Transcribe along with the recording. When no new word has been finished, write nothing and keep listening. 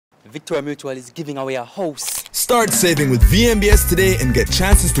Victoria Mutual is giving away a house. Start saving with VMBS today and get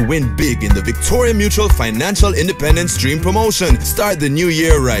chances to win big in the Victoria Mutual Financial Independence Dream promotion. Start the new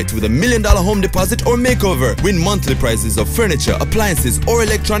year right with $1 million home deposit or makeover. Win monthly prizes of furniture, appliances, or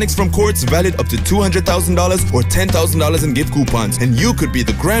electronics from Courts valued up to $200,000 or $10,000 in gift coupons. And you could be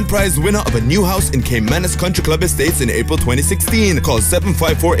the grand prize winner of a new house in Caymanas Country Club Estates in April 2016. Call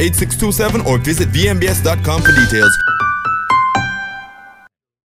 754-8627 or visit vmbs.com for details.